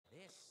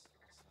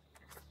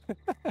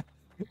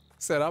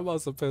Said I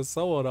must have pissed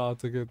someone off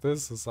to get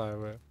this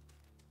assignment.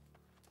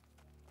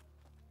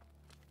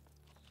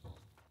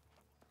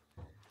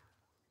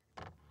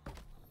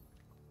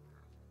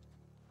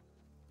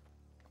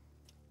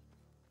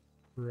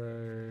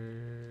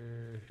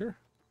 Right here.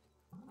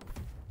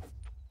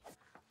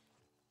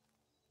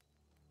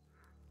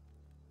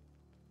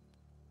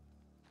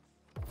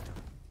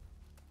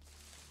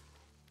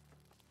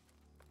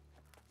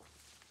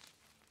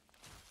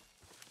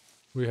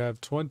 We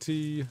have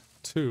 22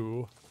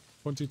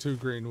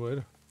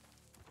 greenwood,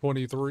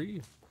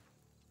 23,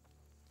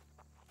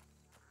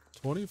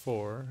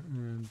 24,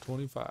 and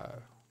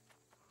 25.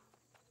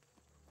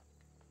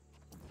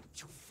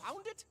 You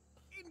found it?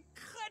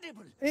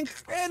 Incredible!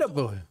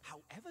 Incredible!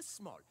 However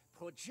small,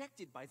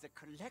 projected by the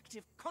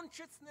collective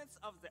consciousness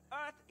of the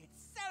Earth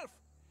itself.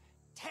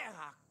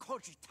 Terra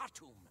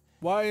cogitatum.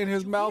 Why in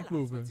his You mouth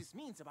realize moving? What this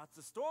means about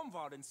the storm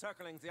ward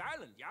encircling the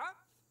island, yeah?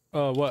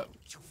 What?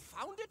 You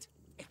found it?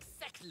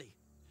 Exactly.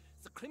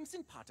 The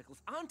crimson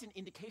particles aren't an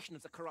indication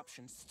of the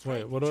corruption strength.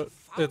 Wait, what?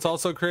 It's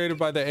also created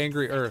by the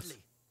angry Earth.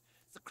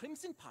 The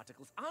crimson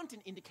particles aren't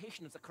an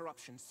indication of the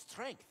corruption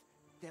strength.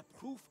 They're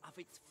proof of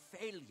its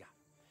failure.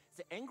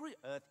 The angry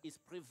Earth is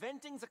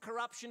preventing the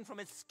corruption from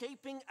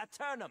escaping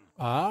Eternum.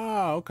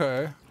 Ah,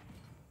 okay.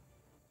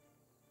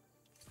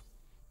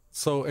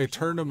 So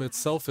Eternum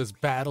itself is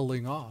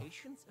battling off,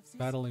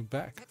 battling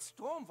back. That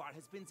storm wall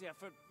has been there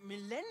for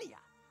millennia.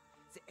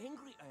 The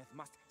angry Earth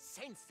must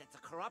sense that the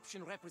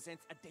corruption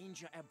represents a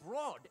danger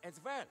abroad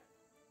as well.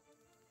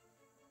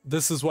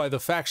 This is why the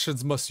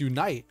factions must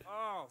unite.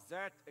 Oh,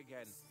 that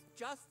again.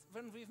 Just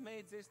when we've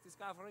made this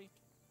discovery,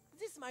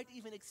 this might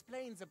even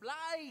explain the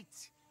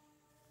blight.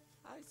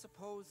 I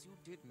suppose you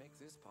did make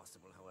this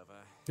possible,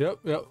 however. Yep.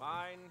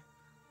 Fine.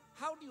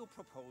 How do you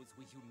propose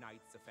we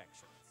unite the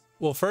factions?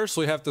 Well, first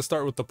we have to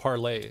start with the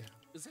parlay.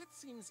 That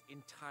seems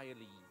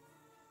entirely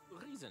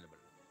reasonable.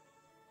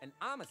 An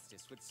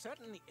armistice would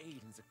certainly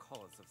aid in the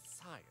cause of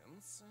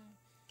science.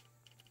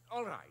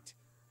 All right.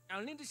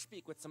 I'll need to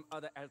speak with some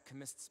other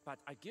alchemists, but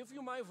I give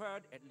you my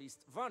word, at least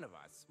one of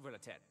us will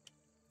attend.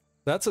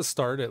 That's a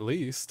start, at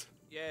least.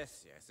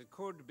 Yes, it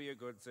could be a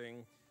good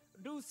thing.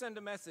 Do send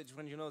a message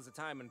when you know the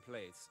time and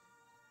place.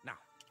 Now,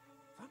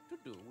 what to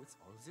do with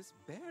all this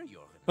bear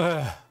urine?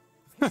 It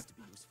has to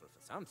be useful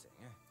for something.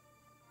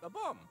 A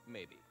bomb,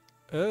 maybe.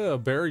 A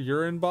bear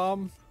urine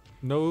bomb?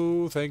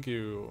 No, thank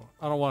you.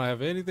 I don't want to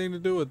have anything to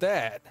do with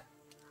that.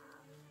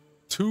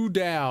 2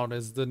 down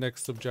is the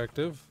next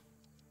objective.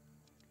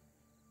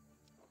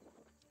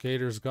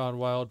 Gators gone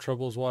wild.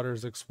 Troubles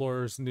waters.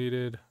 Explorers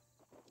needed.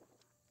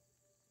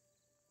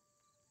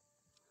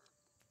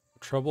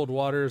 Troubled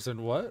waters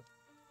and what?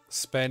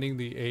 Spanning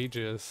the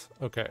ages.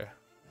 Okay.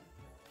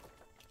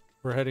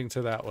 We're heading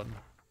to that one.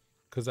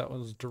 Because that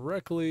one's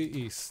directly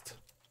east.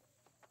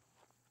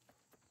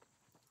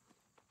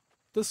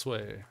 This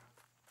way.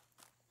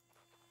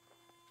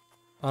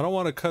 I don't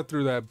want to cut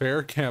through that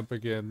bear camp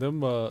again.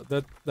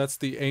 That's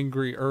the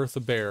angry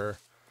earth bear.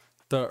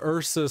 The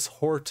Ursus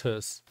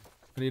hortus.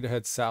 I need to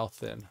head south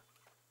then.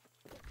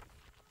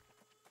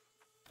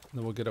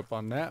 Then we'll get up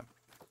on that.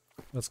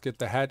 Let's get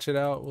the hatchet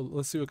out. Well,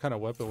 let's see what kind of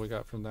weapon we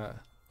got from that.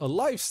 A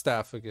life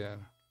staff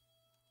again.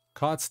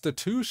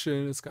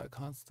 Constitution. It's got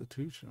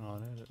Constitution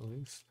on it at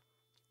least.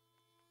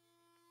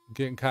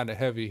 Getting kind of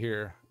heavy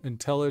here.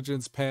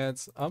 Intelligence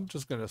pants. I'm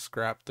just going to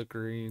scrap the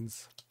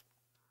greens.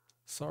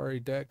 Sorry,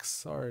 Dex.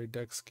 Sorry,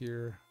 Dex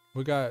gear.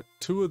 We got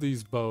 2 of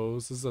these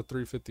bows. This is a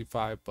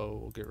 355 bow.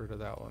 We'll get rid of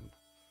that one.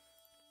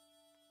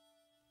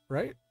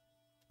 Right?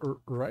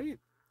 Right?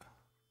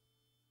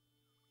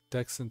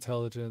 Dex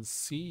intelligence.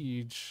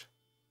 Siege.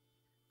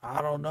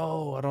 I don't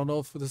know. I don't know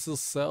if this will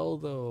sell,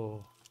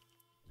 though.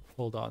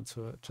 Hold on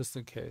to it, just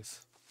in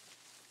case.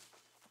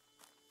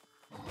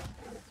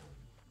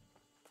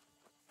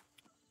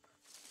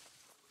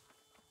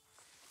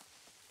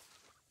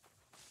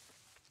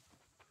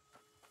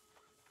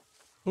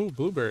 Ooh,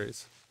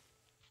 blueberries.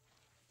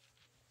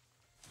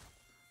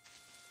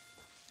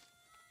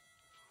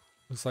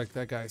 Looks like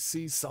that guy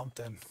sees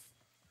something.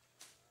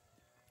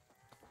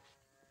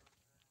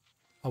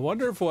 I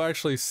wonder if we'll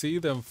actually see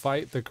them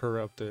fight the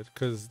corrupted,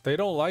 because they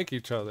don't like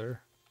each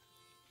other.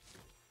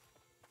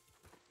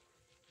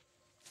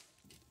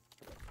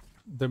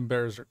 Them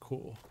bears are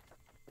cool.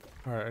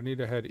 Alright, I need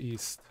to head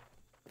east.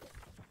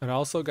 And I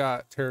also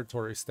got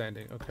territory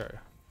standing. Okay.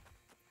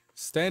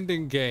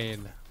 Standing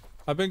gain.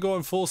 I've been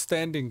going full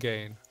standing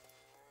gain.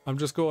 I'm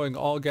just going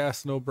all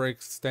gas, no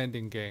brakes,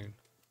 standing gain.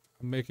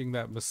 I'm making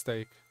that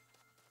mistake.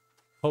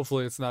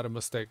 Hopefully it's not a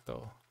mistake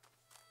though.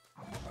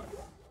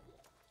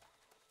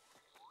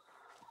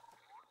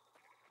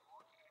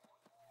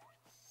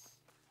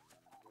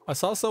 I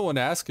saw someone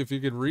ask if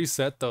you could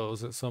reset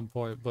those at some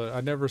point, but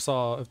I never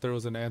saw if there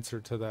was an answer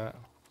to that.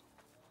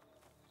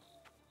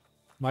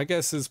 My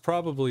guess is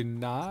probably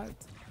not.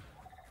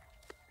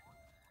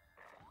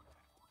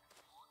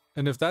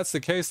 And if that's the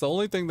case, the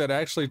only thing that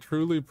actually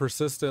truly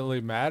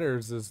persistently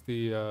matters is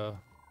the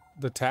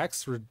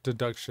tax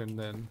deduction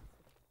then.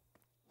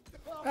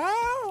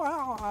 Ow,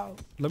 ow, ow.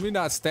 Let me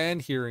not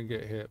stand here and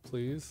get hit,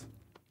 please.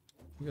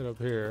 Get up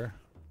here.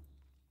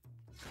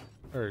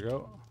 There we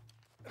go.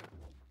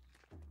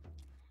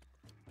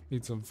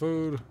 Eat some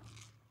food.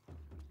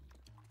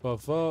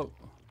 Buff up.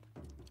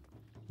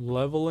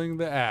 Leveling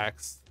the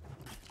axe.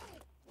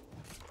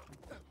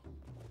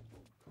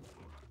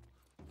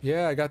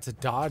 Yeah, I got to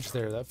dodge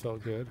there. That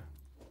felt good.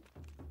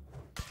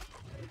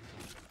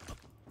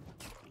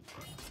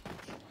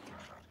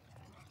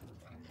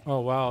 Oh,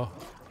 wow.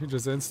 He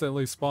just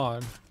instantly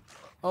spawned.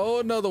 Oh,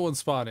 another one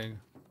spawning.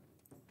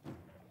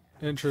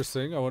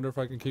 Interesting. I wonder if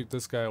I can keep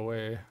this guy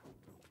away.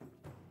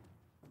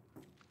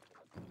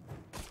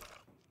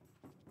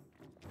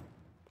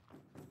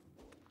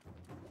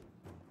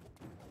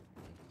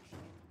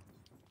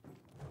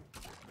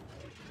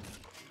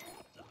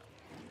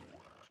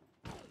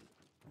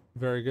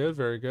 Very good,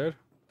 very good.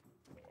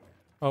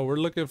 Oh, we're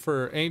looking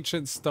for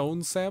ancient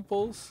stone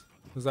samples?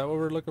 Is that what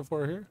we're looking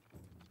for here?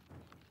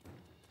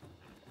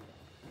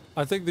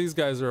 I think these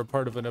guys are a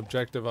part of an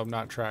objective I'm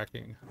not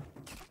tracking.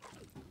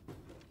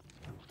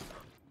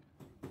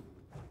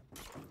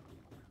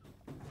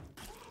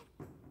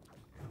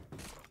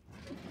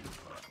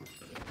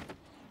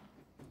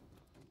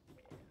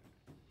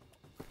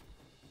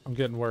 I'm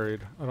getting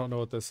worried. I don't know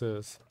what this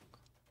is.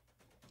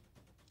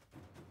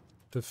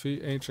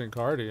 Defeat ancient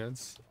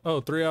guardians.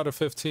 Oh, 3 out of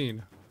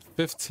 15.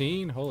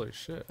 15? Holy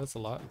shit, that's a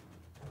lot.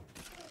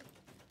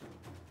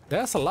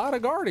 That's a lot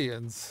of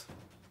guardians.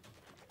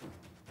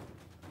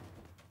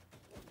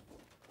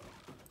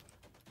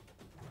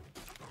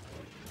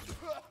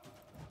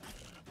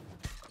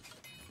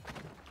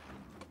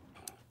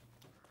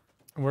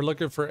 And we're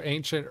looking for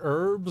ancient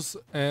herbs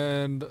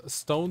and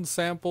stone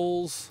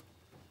samples.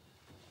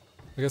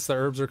 I guess the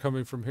herbs are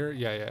coming from here.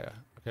 Yeah.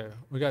 Okay,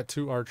 we got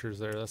 2 archers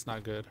there. That's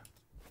not good.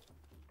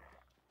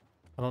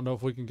 I don't know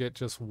if we can get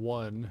just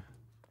one.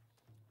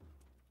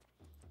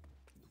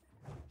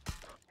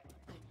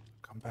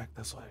 Come back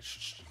this way.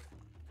 Shh.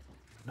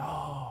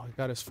 No, he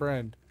got his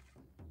friend.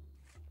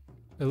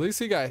 At least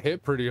he got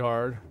hit pretty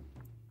hard.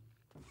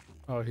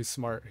 Oh, he's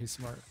smart. He's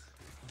smart.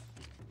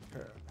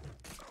 Here.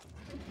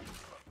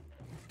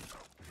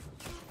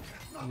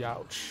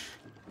 Youch.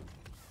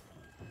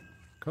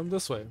 Come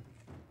this way.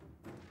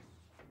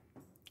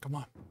 Come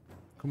on.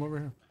 Come over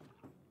here.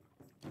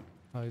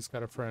 Oh, he's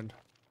got a friend.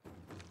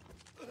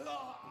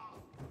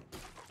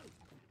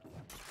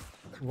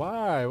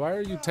 Why? Why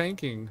are you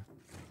tanking?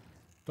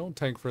 Don't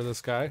tank for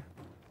this guy.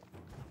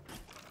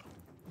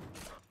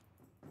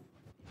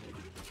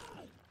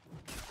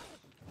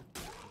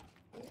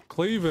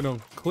 Cleaving him.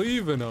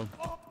 Cleaving him.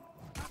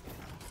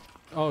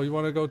 Oh, you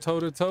want to go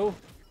toe to toe?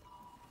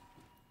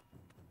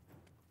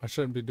 I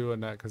shouldn't be doing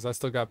that because I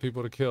still got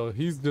people to kill.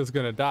 He's just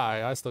going to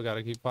die. I still got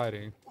to keep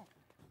fighting.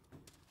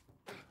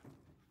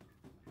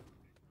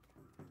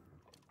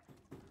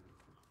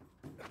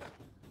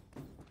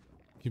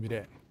 Give me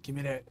that. Give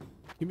me that.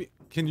 Give me.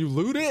 Can you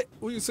loot it?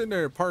 What are you sitting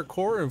there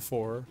parkouring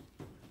for?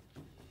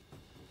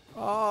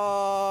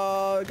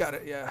 Oh, got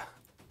it. Yeah.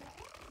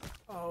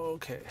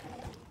 Okay.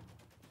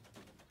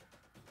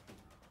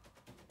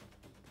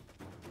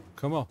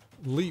 Come on.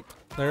 Leap.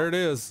 There it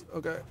is.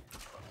 Okay.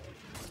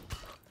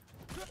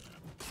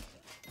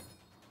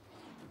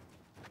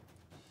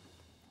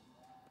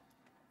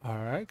 All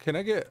right. Can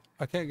I get...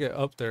 I can't get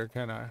up there,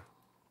 can I?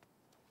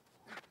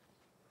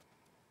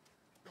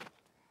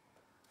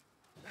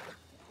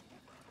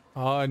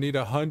 Oh, I need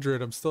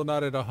 100. I'm still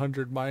not at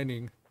 100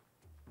 mining.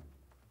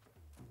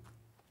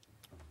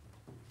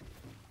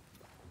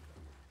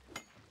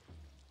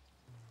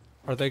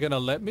 Are they gonna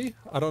let me?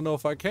 I don't know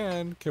if I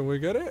can. Can we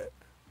get it?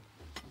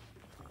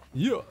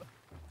 Yeah.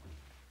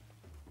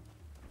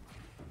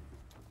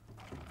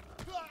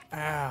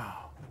 Ow.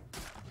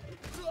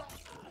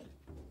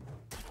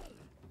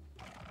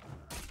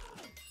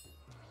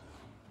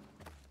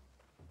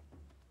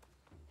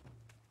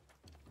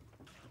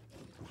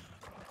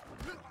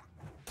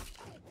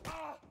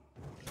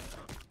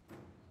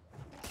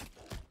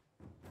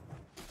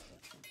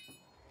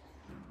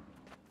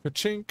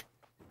 Ka-chink.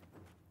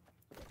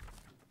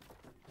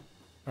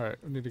 All right,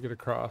 we need to get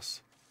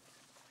across.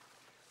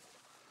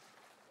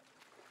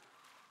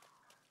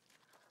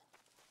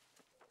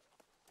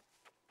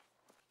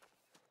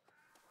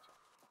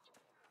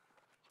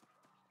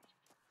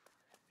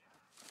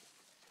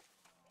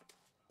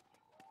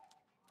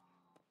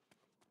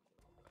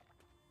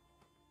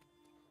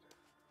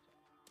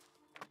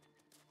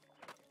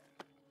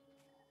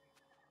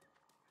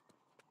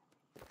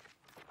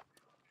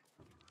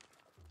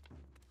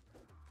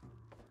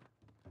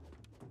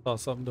 Saw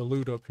something to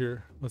loot up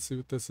here. Let's see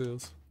what this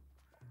is.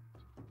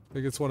 I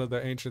think it's one of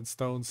the ancient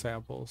stone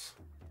samples.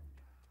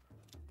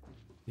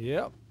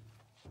 Yep.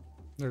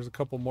 There's a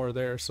couple more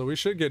there, so we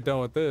should get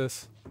done with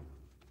this.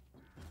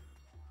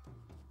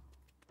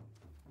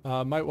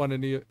 Might want to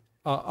need...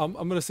 I'm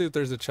gonna see if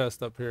there's a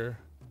chest up here.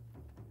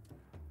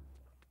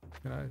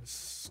 Can I...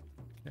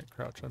 Can't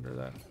crouch under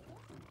that.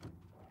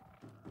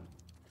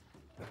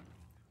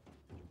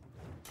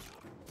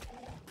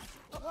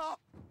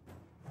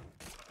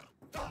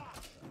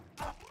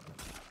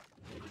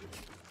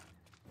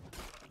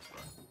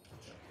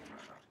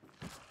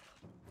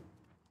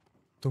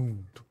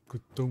 Doom,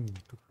 doom, doom,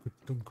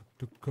 doom,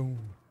 doom, doom.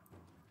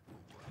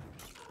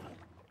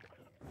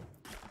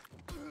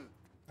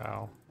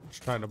 Ow.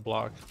 Just trying to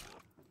block.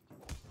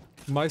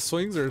 My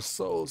swings are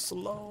so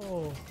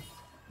slow.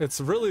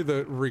 It's really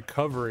the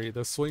recovery,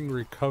 the swing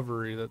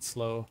recovery that's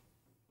slow.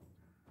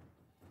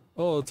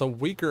 Oh, it's a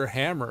weaker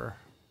hammer.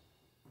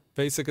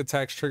 Basic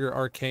attacks trigger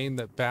arcane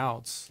that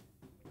bounce.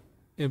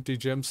 Empty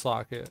gem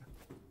socket.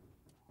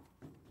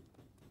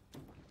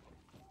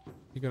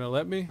 You gonna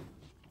let me?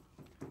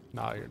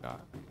 Nah, you're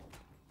not.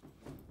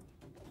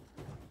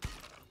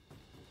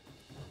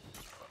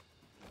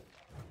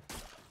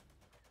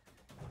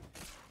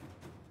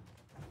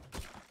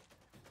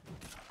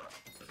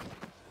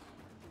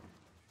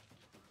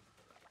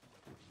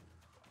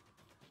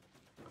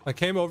 I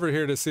came over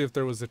here to see if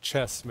there was a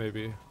chest,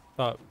 maybe.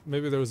 Thought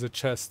maybe there was a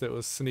chest that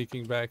was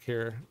sneaking back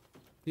here.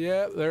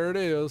 Yeah, there it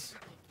is.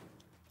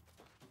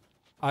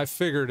 I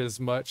figured as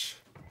much.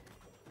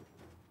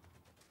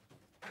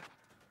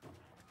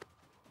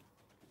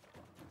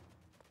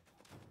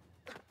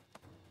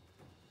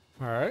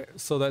 Alright,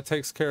 so that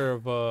takes care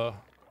of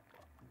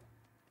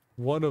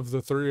one of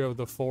the 3 of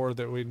the 4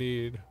 that we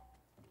need.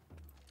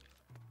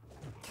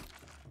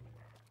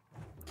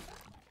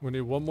 We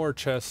need 1 more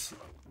chest,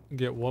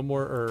 get 1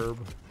 more herb,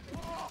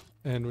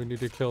 and we need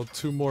to kill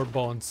 2 more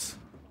bones.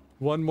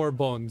 1 more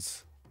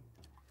bones.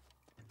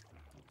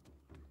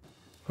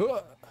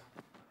 Huh.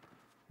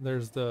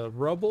 There's the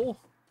rubble.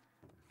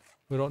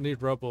 We don't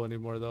need rubble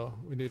anymore though.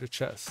 We need a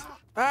chest.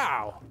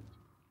 Ow!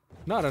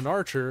 Not an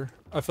archer.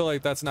 I feel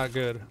like that's not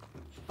good.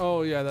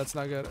 Oh yeah, that's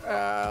not good.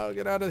 Ow,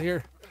 get out of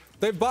here.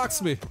 They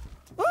boxed me.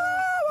 Ah,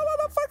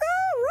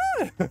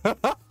 motherfucker,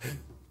 run!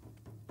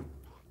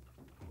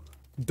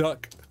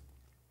 Duck.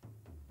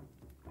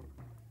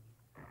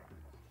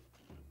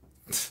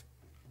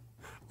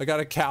 I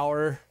gotta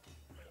cower.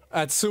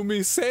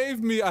 Atsumi,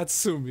 save me,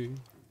 Atsumi.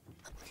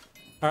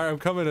 Alright, I'm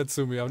coming,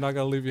 Atsumi. I'm not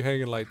gonna leave you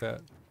hanging like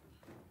that.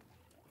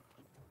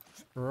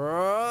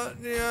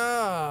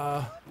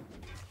 Yeah.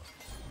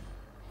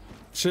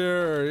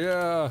 Sure,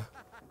 yeah.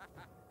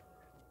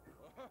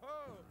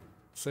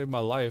 Saved my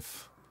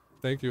life.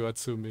 Thank you,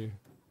 Atsumi.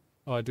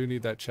 Oh, I do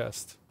need that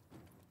chest.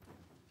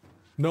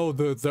 No,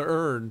 the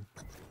urn.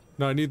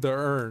 No, I need the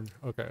urn.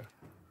 Okay.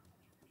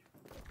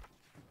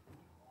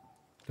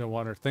 Don't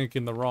want her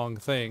thinking the wrong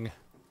thing.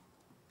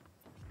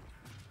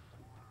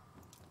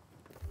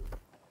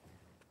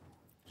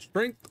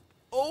 Strength.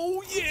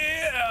 Oh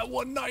yeah,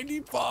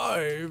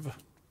 195.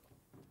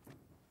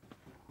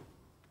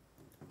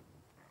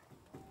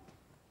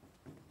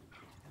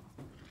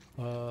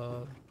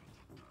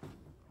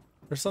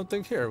 There's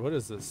something here. What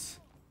is this?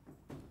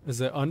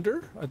 Is it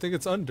under? I think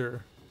it's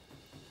under.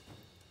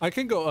 I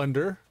can go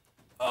under.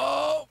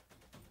 Oh!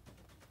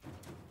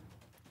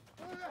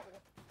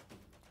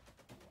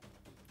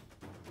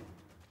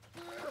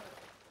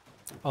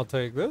 I'll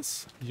take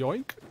this.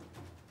 Yoink.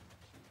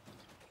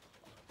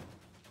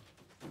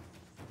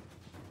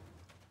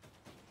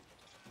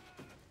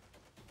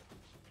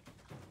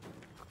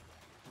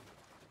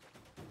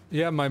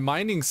 Yeah, my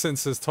mining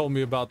senses told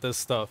me about this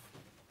stuff.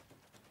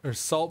 There's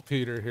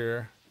saltpeter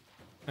here,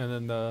 and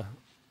then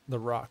the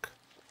rock.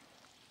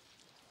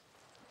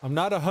 I'm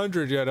not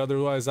 100 yet,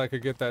 otherwise I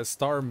could get that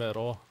star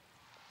medal.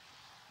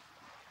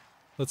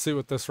 Let's see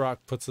what this rock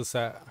puts us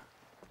at.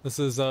 This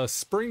is a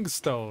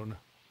springstone.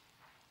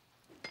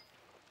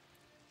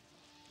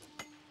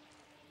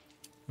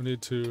 We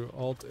need to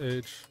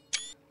Alt-H.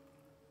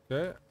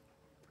 Okay.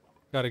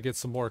 Gotta get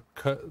some more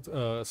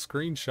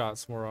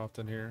screenshots more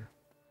often here.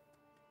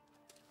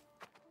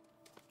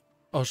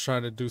 I was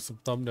trying to do some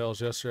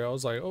thumbnails yesterday. I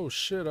was like, oh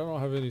shit, I don't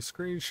have any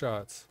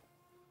screenshots.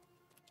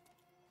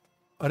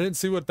 I didn't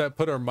see what that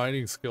put our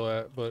mining skill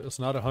at, but it's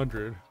not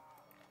 100.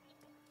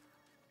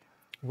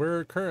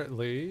 We're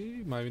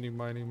currently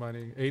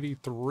mining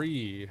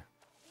 83.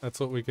 That's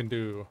what we can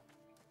do.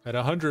 At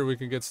 100 we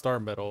can get star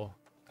metal.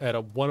 At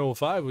a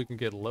 105 we can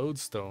get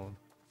lodestone.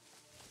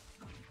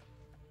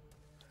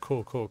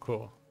 Cool, cool,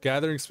 cool.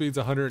 Gathering speed's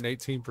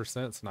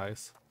 118%. It's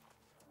nice.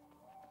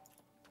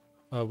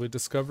 We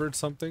discovered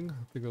something.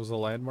 I think it was a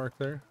landmark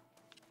there.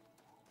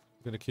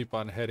 I'm gonna keep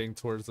on heading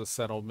towards the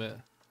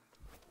settlement.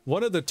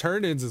 One of the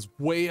turn-ins is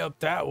way up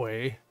that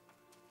way.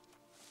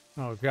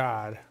 Oh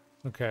god.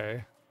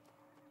 Okay.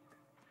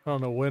 I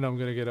don't know when I'm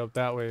gonna get up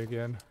that way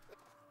again.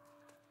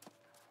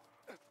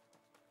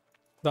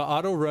 The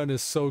auto run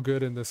is so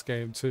good in this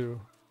game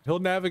too. He'll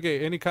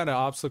navigate any kind of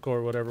obstacle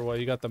or whatever while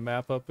you got the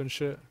map up and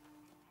shit.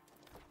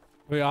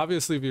 I mean,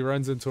 obviously if he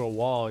runs into a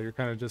wall, you're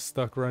kind of just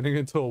stuck running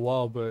into a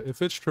wall, but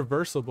if it's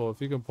traversable, if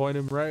you can point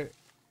him right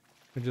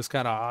and just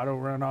kind of auto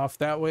run off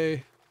that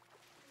way,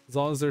 as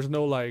long as there's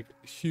no like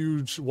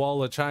huge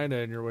wall of China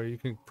in your way, you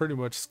can pretty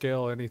much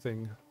scale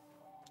anything.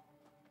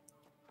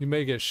 You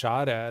may get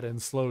shot at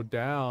and slowed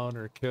down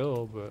or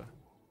killed, but...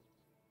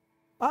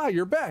 Ah,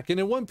 you're back and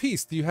in one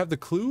piece. Do you have the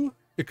clue?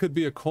 It could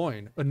be a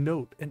coin, a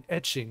note, an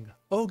etching.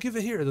 Oh, give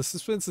it here. The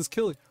suspense is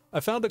killing. I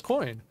found a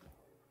coin.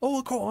 Oh,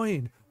 a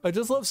coin. I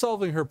just love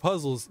solving her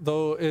puzzles,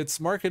 though it's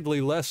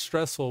markedly less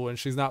stressful when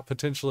she's not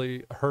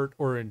potentially hurt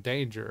or in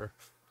danger.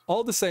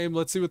 All the same,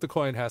 let's see what the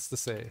coin has to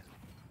say.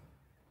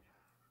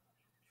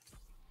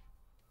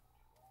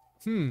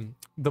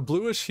 The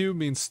bluish hue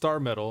means star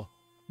metal.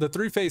 The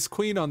three-faced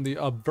queen on the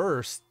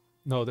obverse,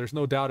 no, there's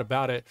no doubt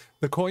about it.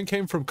 The coin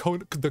came from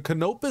the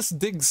Canopus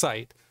dig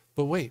site.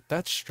 But wait,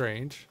 that's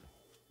strange.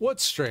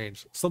 What's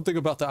strange? Something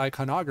about the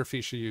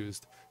iconography she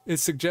used. It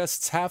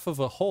suggests half of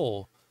a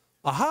whole.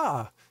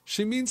 Aha!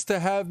 She means to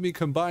have me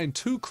combine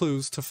two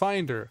clues to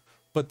find her.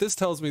 But this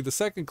tells me the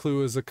second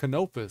clue is a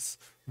Canopus.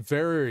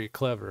 Very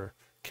clever.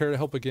 Care to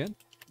help again?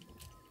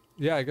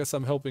 Yeah, I guess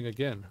I'm helping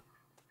again.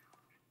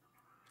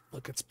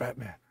 Look, it's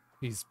Batman.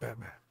 He's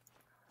Batman.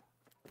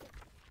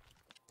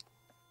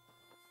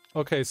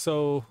 Okay,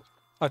 so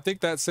I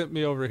think that sent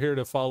me over here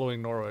to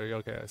following Norway.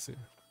 Okay, I see.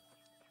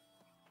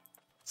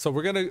 So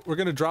we're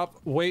gonna drop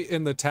weight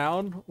in the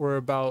town. We're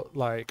about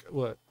like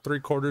what,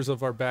 3/4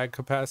 of our bag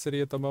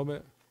capacity at the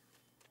moment.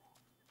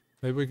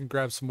 Maybe we can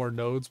grab some more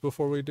nodes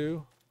before we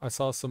do. I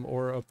saw some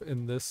ore up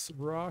in this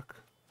rock.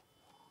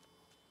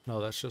 No,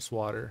 that's just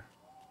water.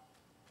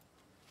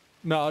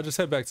 No, I'll just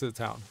head back to the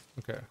town.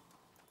 Okay.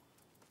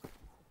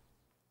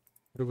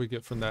 What do we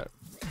get from that?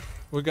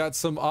 We got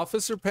some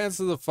officer pants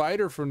of the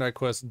fighter from that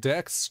quest.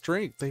 Dex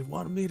strength. They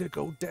wanted me to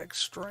go dex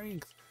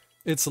strength.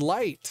 It's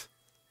light.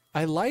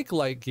 I like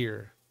light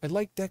gear. I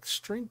like dex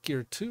strength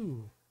gear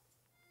too.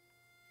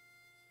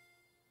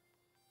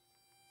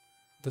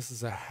 This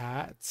is a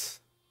hat.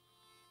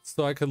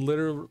 So I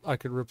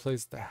could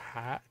replace the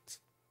hat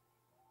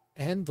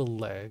and the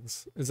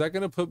legs. Is that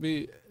gonna put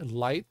me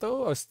light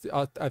though?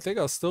 I think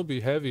I'll still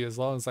be heavy as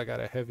long as I got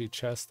a heavy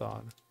chest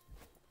on.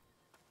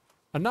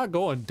 I'm not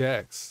going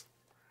dex.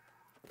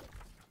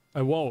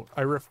 I won't.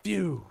 I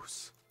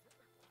refuse.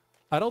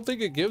 I don't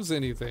think it gives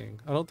anything.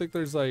 I don't think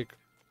there's like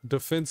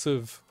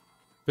defensive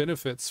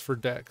benefits for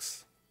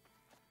dex.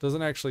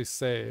 Doesn't actually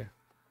say.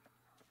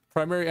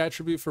 Primary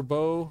attribute for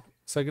bow,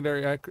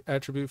 secondary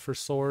attribute for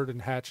sword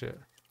and hatchet.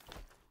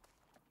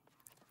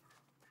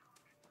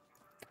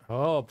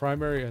 Oh,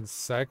 primary and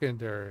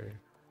secondary.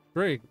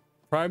 Great.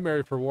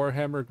 Primary for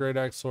warhammer, great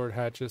axe, sword,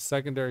 hatchet.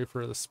 Secondary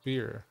for the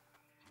spear.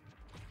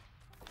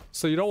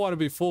 So you don't want to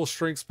be full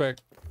strength spec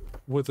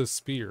with a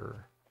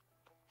spear.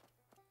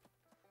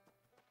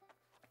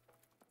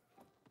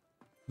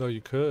 Though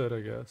you could,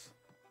 I guess.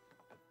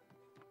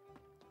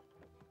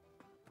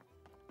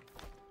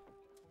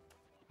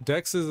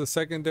 Dex is a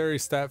secondary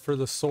stat for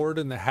the sword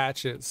and the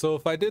hatchet. So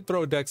if I did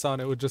throw Dex on,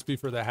 it would just be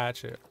for the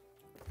hatchet.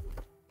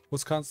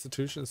 What's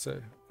Constitution say?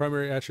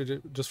 Primary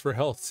attribute just for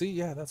health. See,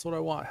 yeah, that's what I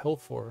want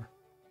health for.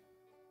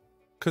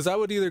 Because I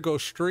would either go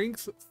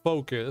strength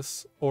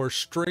focus or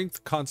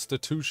strength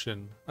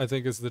constitution, I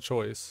think is the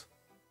choice.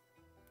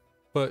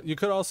 But you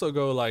could also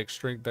go like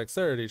strength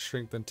dexterity,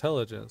 strength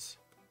intelligence.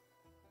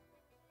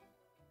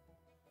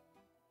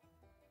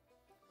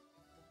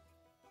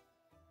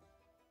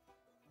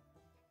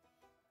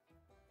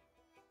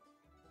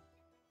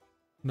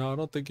 No, I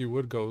don't think you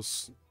would go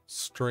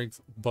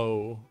strength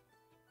bow.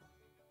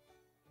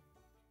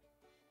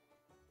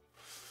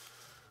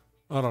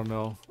 I don't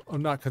know.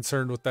 I'm not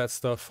concerned with that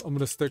stuff. I'm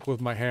gonna stick with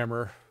my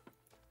hammer.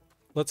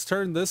 Let's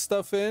turn this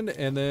stuff in,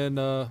 and then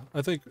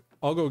I think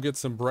I'll go get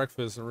some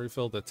breakfast and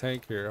refill the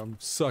tank here. I'm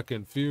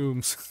sucking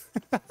fumes.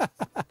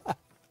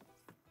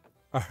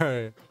 All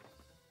right.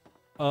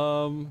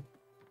 What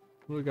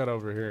do we got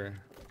over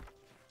here?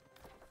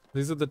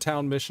 These are the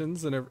town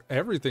missions, and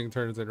everything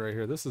turns in right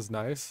here. This is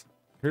nice.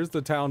 Here's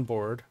the town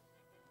board.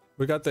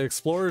 We got the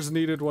explorers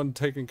needed one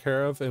taken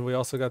care of, and we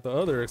also got the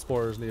other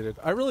explorers needed.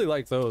 I really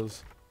like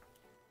those.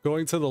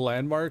 Going to the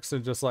landmarks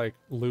and just like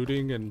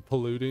looting and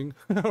polluting,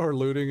 or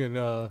looting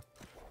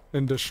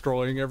and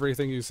destroying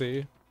everything you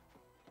see.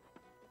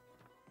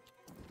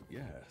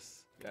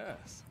 Yes,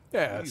 yes.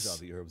 Yes. These are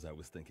the herbs I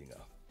was thinking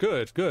of.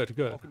 Good, good,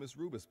 good. Alchemist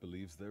Rubus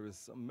believes there is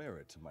some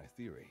merit to my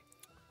theory,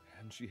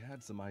 and she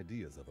had some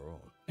ideas of her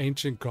own.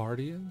 Ancient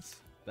guardians?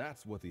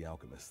 That's what the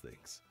alchemist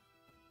thinks.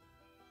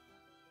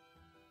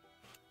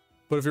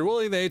 But if you're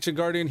willing, the ancient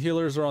guardian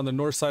healers are on the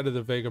north side of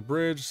the Vega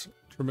Bridge.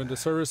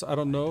 Tremendous service. I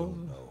don't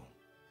know.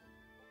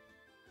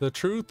 The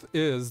truth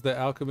is that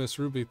Alchemist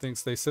Ruby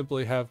thinks they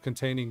simply have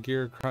containing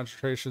gear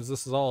concentrations.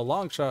 This is all a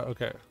long shot.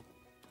 Okay.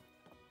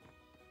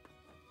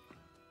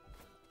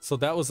 So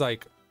that was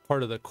like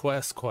part of the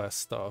quest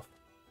stuff.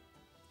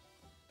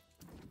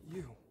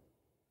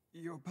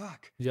 You're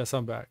back. Yes,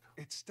 I'm back.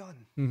 It's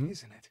done,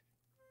 isn't it?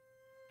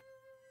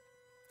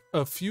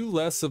 A few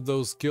less of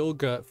those foul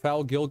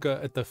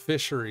gilgut at the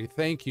fishery.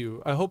 Thank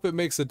you. I hope it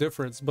makes a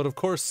difference. But of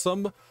course,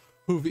 some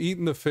who've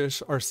eaten the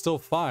fish are still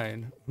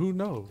fine. Who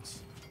knows?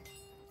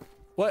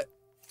 What?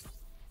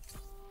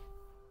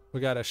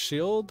 We got a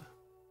shield.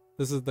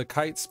 This is the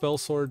kite spell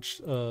sword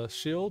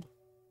shield.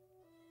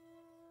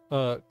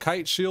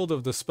 Kite shield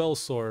of the spell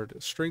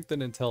sword. Strength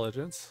and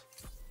intelligence.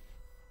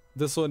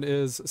 This one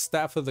is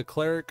staff of the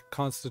cleric.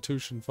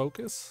 Constitution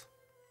focus.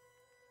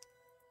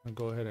 I'll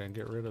go ahead and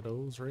get rid of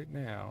those right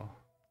now.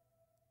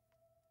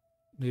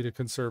 Need to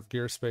conserve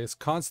gear space.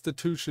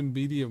 Constitution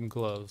medium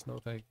gloves. No,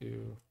 thank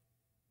you.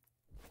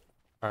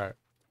 Alright.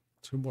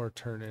 2 more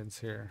turn-ins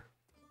here.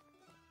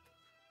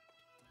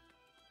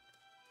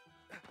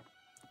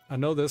 I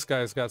know this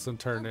guy's got some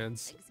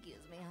turn-ins. Excuse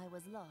me, I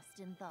was lost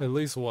in thought. At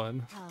least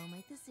one. How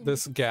might this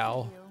This indicate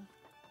gal.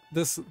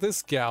 you?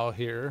 This gal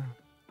here.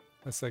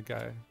 That's that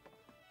guy.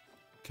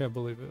 Can't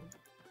believe it.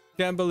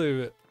 Can't believe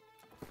it.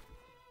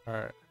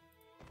 Alright.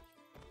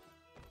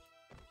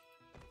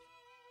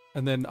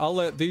 And then I'll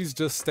let these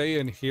just stay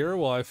in here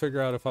while I figure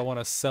out if I want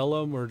to sell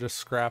them or just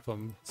scrap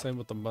them. Same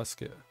with the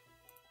musket.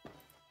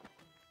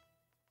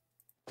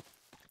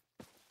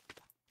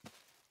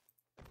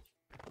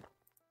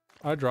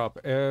 I drop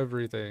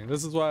everything.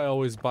 This is why I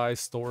always buy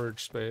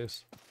storage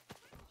space.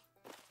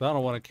 I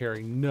don't want to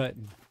carry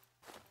nothing.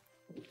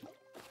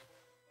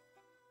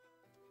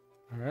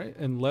 Alright,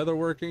 and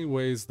leatherworking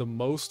weighs the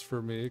most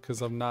for me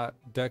because I'm not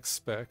deck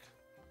spec.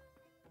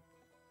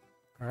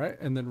 Alright,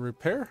 and then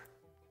repair.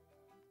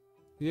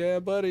 Yeah,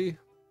 buddy.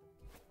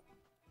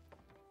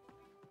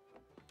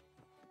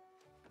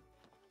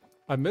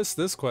 I missed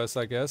this quest,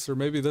 I guess, or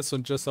maybe this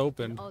one just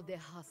opened. All the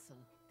hustle,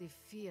 the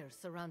fear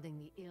surrounding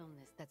the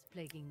illness that's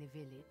plaguing the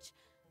village.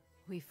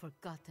 We've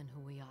forgotten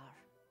who we are.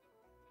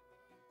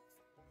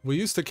 We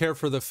used to care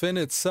for the Fen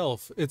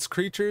itself, its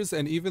creatures,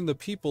 and even the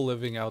people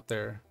living out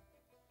there.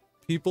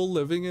 People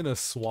living in a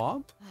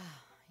swamp?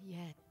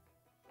 Yet.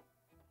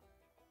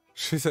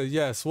 She said,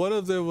 yes, one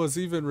of them was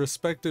even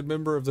respected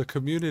member of the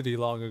community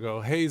long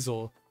ago,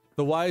 Hazel,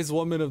 the wise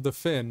woman of the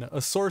Fen, a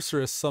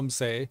sorceress, some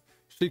say.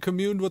 She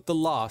communed with the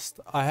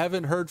lost. I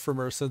haven't heard from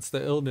her since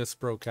the illness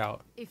broke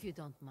out. If you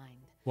don't mind.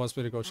 Wants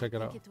me to go check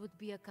it I out. think it would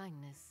be a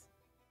kindness.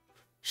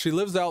 She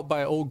lives out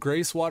by Old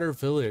Gracewater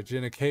Village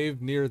in a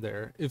cave near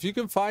there. If you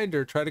can find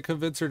her, try to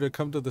convince her to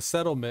come to the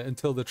settlement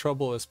until the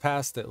trouble is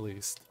past at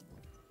least.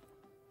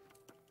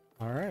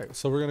 Alright,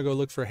 so we're going to go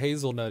look for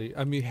Hazel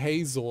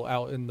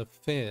out in the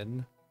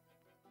Fen.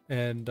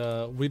 And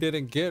we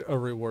didn't get a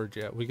reward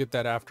yet. We get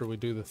that after we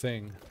do the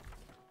thing.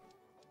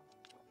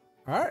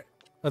 Alright,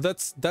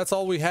 that's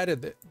all we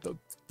had.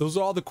 Those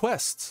are all the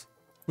quests.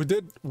 We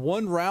did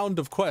 1 round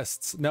of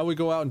quests. Now we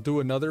go out and do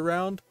another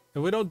round.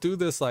 And we don't do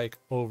this like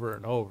over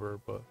and over,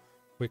 but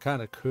we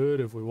kind of could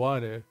if we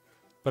wanted.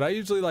 But I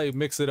usually like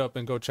mix it up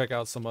and go check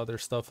out some other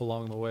stuff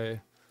along the way.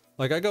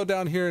 Like I go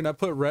down here and I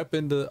put rep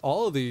into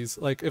all of these.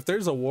 Like if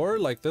there's a war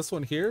like this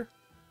one here,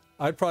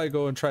 I'd probably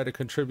go and try to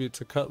contribute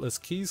to Cutlass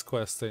Keys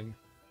questing.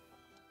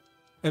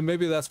 And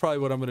maybe that's probably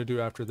what I'm going to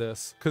do after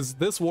this. Because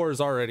this war is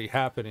already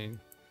happening.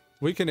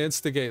 We can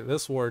instigate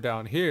this war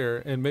down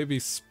here and maybe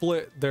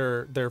split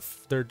their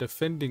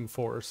defending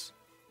force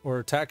or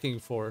attacking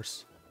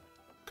force.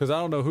 Because I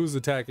don't know who's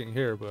attacking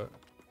here, but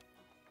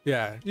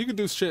yeah, you can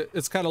do shit.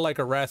 It's kind of like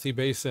a Wrathy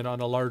Basin on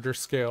a larger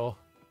scale.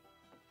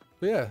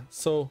 But yeah,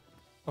 so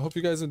I hope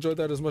you guys enjoyed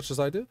that as much as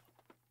I did.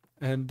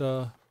 And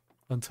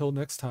until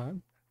next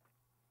time,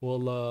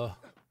 we'll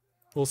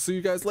see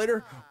you guys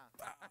later.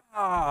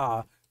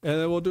 And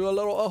then we'll do a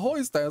little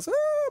ahoy stance.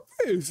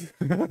 Peace.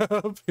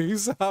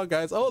 Peace out,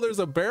 guys. Oh, there's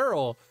a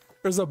barrel.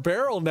 There's a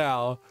barrel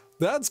now.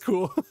 That's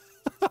cool.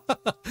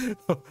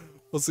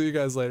 We'll see you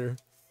guys later.